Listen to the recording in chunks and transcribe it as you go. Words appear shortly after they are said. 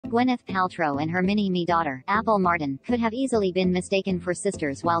Gwyneth Paltrow and her mini-me daughter, Apple Martin, could have easily been mistaken for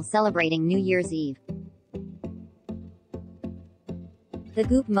sisters while celebrating New Year's Eve. The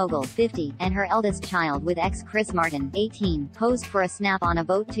Goop mogul, 50, and her eldest child with ex Chris Martin, 18, posed for a snap on a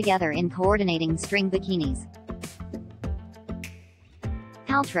boat together in coordinating string bikinis.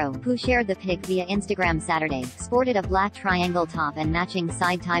 Paltrow, who shared the pic via Instagram Saturday, sported a black triangle top and matching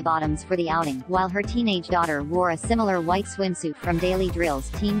side-tie bottoms for the outing, while her teenage daughter wore a similar white swimsuit from Daily Drills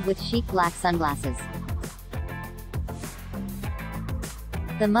teamed with chic black sunglasses.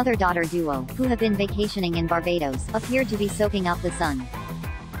 The mother-daughter duo, who have been vacationing in Barbados, appeared to be soaking up the sun.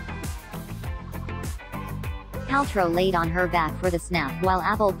 Paltrow laid on her back for the snap while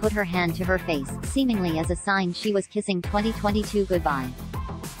Apple put her hand to her face, seemingly as a sign she was kissing 2022 goodbye.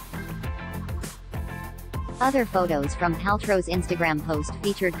 Other photos from Paltrow's Instagram post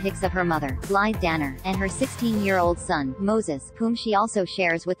featured pics of her mother, Blythe Danner, and her 16-year-old son, Moses, whom she also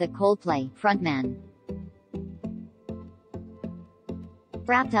shares with the Coldplay frontman.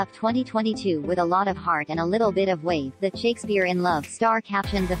 Wrapped up 2022 with a lot of heart and a little bit of wave, the Shakespeare in Love star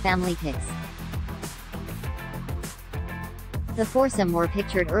captioned the family pics. The foursome were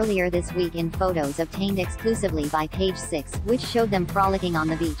pictured earlier this week in photos obtained exclusively by Page 6, which showed them frolicking on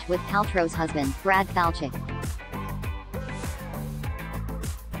the beach with Paltrow's husband, Brad Falchuk.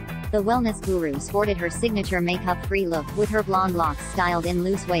 The wellness guru sported her signature makeup-free look, with her blonde locks styled in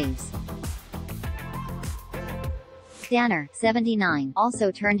loose waves. Danner, 79, also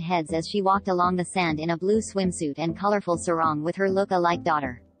turned heads as she walked along the sand in a blue swimsuit and colorful sarong with her look-alike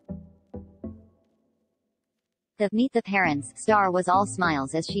daughter. The Meet the Parents star was all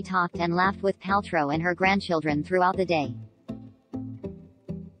smiles as she talked and laughed with Paltrow and her grandchildren throughout the day.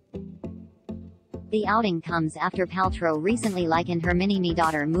 The outing comes after Paltrow recently likened her mini-me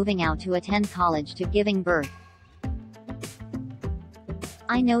daughter moving out to attend college to giving birth.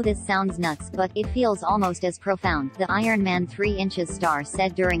 "I know this sounds nuts, but it feels almost as profound," the Iron Man 3 Inches star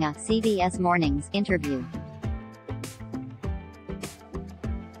said during a CBS Mornings interview.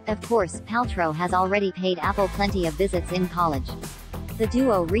 Of course, Paltrow has already paid Apple plenty of visits in college. The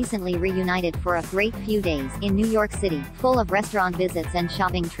duo recently reunited for a great few days in New York City, full of restaurant visits and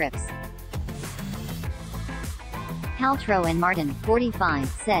shopping trips. Paltrow and Martin, 45,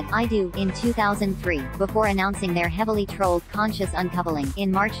 said "I do" in 2003, before announcing their heavily trolled conscious uncoupling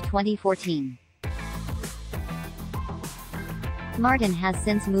in March 2014. Martin has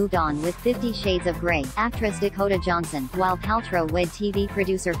since moved on with 50 Shades of Grey actress Dakota Johnson, while Paltrow wed TV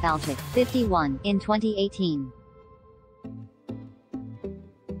producer Falchuk, 51, in 2018.